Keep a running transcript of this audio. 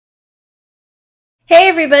Hey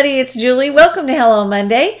everybody, it's Julie. Welcome to Hello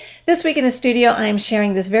Monday. This week in the studio, I'm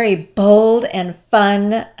sharing this very bold and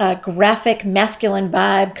fun graphic masculine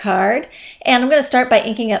vibe card. And I'm going to start by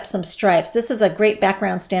inking up some stripes. This is a great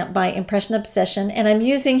background stamp by Impression Obsession, and I'm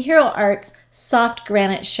using Hero Art's Soft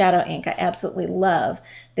Granite Shadow ink. I absolutely love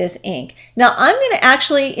this ink. Now I'm going to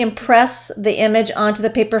actually impress the image onto the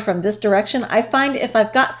paper from this direction. I find if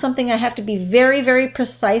I've got something I have to be very, very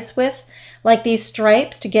precise with, like these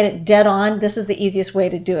stripes, to get it dead on, this is the easiest way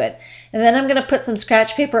to do it. And then I'm going to put some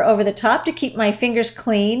scratch paper over the top to keep my fingers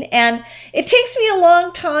clean. And it takes me a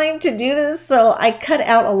long time to do this, so I cut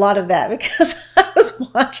out a lot of that because I was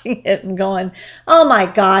watching it and going, oh my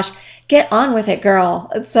gosh, get on with it, girl.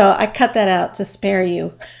 And so I cut that out to spare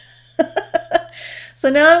you. So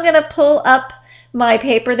now I'm going to pull up my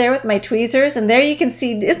paper there with my tweezers, and there you can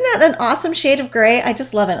see, isn't that an awesome shade of gray? I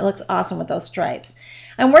just love it. It looks awesome with those stripes.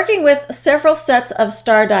 I'm working with several sets of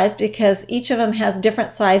star dies because each of them has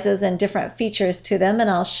different sizes and different features to them, and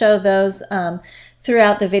I'll show those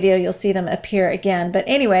throughout the video. You'll see them appear again. But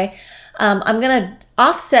anyway, I'm going to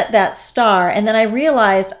offset that star, and then I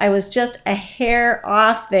realized I was just a hair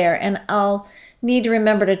off there, and I'll need to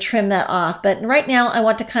remember to trim that off. But right now I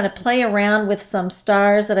want to kind of play around with some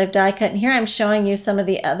stars that I've die cut, and here I'm showing you some of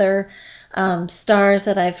the other stars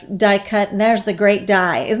that I've die cut, and there's the great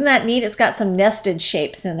die. Isn't that neat? It's got some nested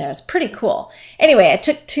shapes in there. It's pretty cool. Anyway, I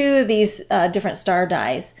took two of these different star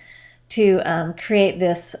dies to create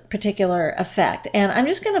this particular effect, and I'm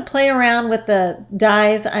just going to play around with the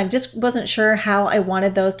dies. I just wasn't sure how I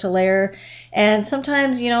wanted those to layer, and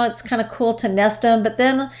sometimes, you know, it's kind of cool to nest them, but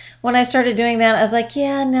then when I started doing that, I was like,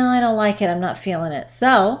 yeah, no, I don't like it. I'm not feeling it.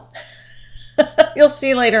 So you'll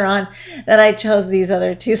see later on that I chose these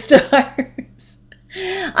other two stars.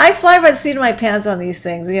 I fly by the seat of my pants on these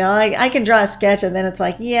things. You know, I can draw a sketch and then it's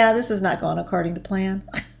like, yeah, this is not going according to plan.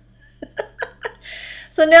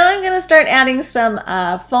 So now I'm going to start adding some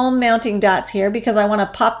foam mounting dots here because I want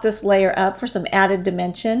to pop this layer up for some added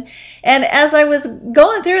dimension. And as I was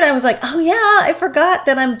going through it, I was like, oh yeah, I forgot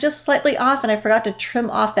that I'm just slightly off, and I forgot to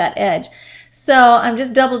trim off that edge. So I'm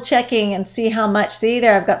just double checking and see how much. See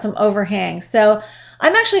there, I've got some overhang. So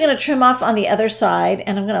I'm actually going to trim off on the other side,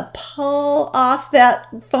 and I'm going to pull off that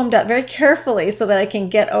foam dot very carefully so that I can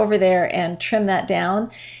get over there and trim that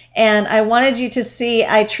down. And I wanted you to see,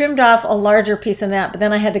 I trimmed off a larger piece than that, but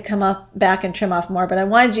then I had to come up back and trim off more. But I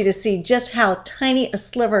wanted you to see just how tiny a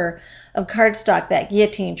sliver of cardstock that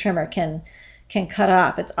guillotine trimmer can cut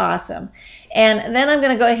off. It's awesome. And then I'm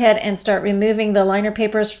going to go ahead and start removing the liner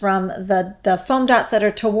papers from the foam dots that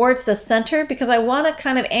are towards the center, because I want to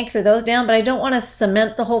kind of anchor those down, but I don't want to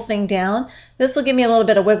cement the whole thing down. This will give me a little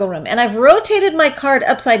bit of wiggle room. And I've rotated my card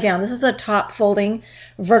upside down. This is a top folding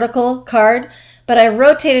vertical card, but I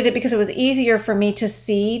rotated it because it was easier for me to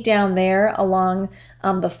see down there along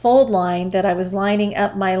the fold line that I was lining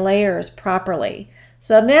up my layers properly.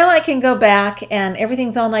 So now I can go back and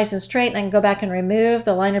everything's all nice and straight, and I can go back and remove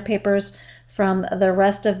the liner papers from the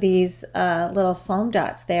rest of these little foam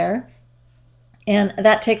dots there. And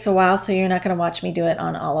that takes a while, so you're not going to watch me do it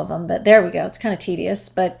on all of them. But there we go. It's kind of tedious,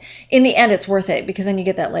 but in the end it's worth it because then you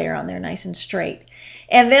get that layer on there nice and straight.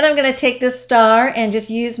 And then I'm going to take this star and just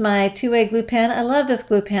use my two-way glue pen. I love this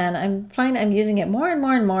glue pen. I'm using it more and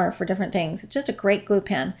more and more for different things. It's just a great glue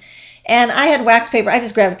pen. And I had wax paper. I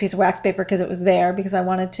just grabbed a piece of wax paper because it was there, because I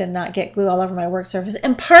wanted to not get glue all over my work surface.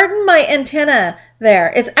 And pardon my antenna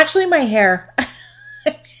there. It's actually my hair.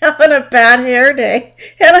 I'm having a bad hair day.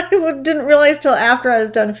 And I didn't realize till after I was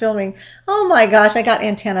done filming. Oh my gosh, I got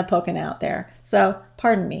antenna poking out there. So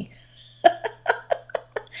pardon me.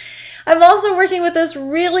 I'm also working with this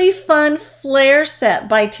really fun flare set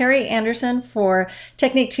by Terry Anderson for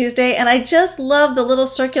Technique Tuesday, and I just love the little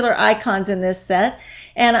circular icons in this set.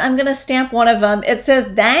 And I'm going to stamp one of them. It says,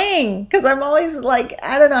 dang, because I'm always like,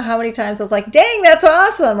 I don't know how many times I was like, dang, that's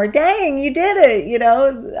awesome, or dang, you did it. You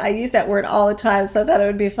know, I use that word all the time, so I thought it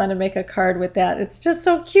would be fun to make a card with that. It's just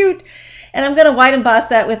so cute. And I'm going to white emboss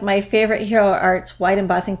that with my favorite Hero Arts white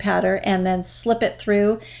embossing powder, and then slip it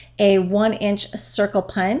through a 1-inch circle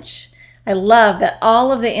punch. I love that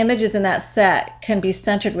all of the images in that set can be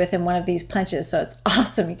centered within one of these punches, so it's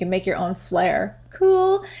awesome. You can make your own flare.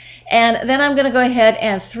 Cool. And then I'm going to go ahead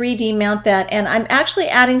and 3D mount that, and I'm actually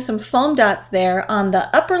adding some foam dots there on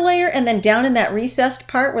the upper layer and then down in that recessed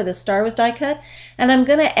part where the star was die cut. And I'm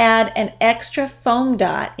going to add an extra foam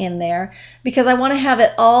dot in there because I want to have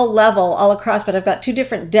it all level all across, but I've got two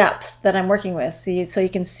different depths that I'm working with. See, so you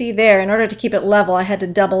can see there, in order to keep it level, I had to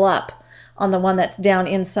double up on the one that's down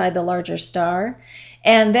inside the larger star.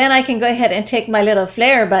 And then I can go ahead and take my little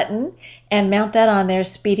flare button and mount that on there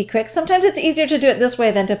speedy quick. Sometimes it's easier to do it this way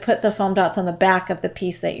than to put the foam dots on the back of the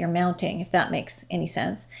piece that you're mounting, if that makes any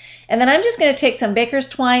sense. And then I'm just going to take some baker's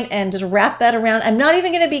twine and just wrap that around. I'm not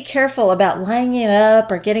even going to be careful about lining it up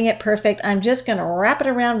or getting it perfect. I'm just going to wrap it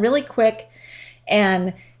around really quick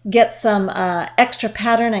and get some extra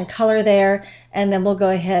pattern and color there, and then we'll go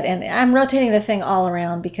ahead, and I'm rotating the thing all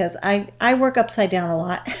around because I work upside down a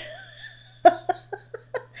lot.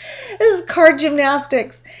 This is card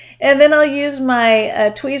gymnastics. And then I'll use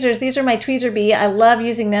my tweezers. These are my tweezer bee. I love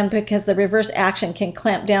using them because the reverse action can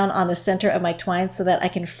clamp down on the center of my twine so that I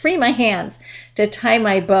can free my hands to tie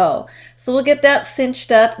my bow. So we'll get that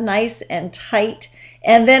cinched up nice and tight.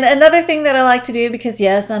 And then another thing that I like to do, because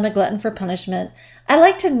yes, I'm a glutton for punishment, I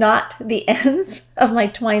like to knot the ends of my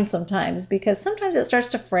twine sometimes, because sometimes it starts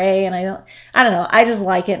to fray and I don't know, I just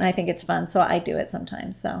like it and I think it's fun, so I do it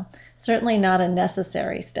sometimes. So certainly not a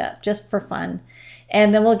necessary step, just for fun.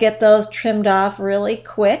 And then we'll get those trimmed off really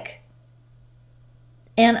quick.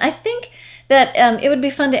 And I think that it would be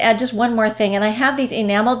fun to add just one more thing. And I have these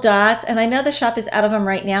enamel dots, and I know the shop is out of them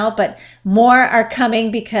right now, but more are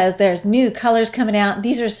coming because there's new colors coming out.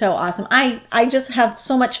 These are so awesome. I just have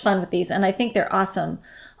so much fun with these, and I think they're awesome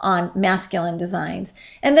on masculine designs.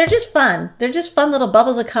 And they're just fun. They're just fun little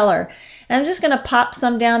bubbles of color. And I'm just going to pop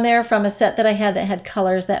some down there from a set that I had that had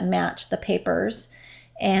colors that match the papers,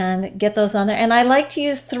 and get those on there. And I like to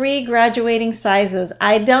use 3 graduating sizes.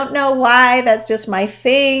 I don't know why, that's just my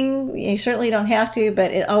thing. You certainly don't have to,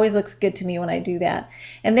 but it always looks good to me when I do that.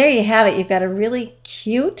 And there you have it. You've got a really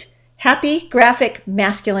cute, happy, graphic,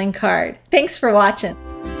 masculine card. Thanks for watching.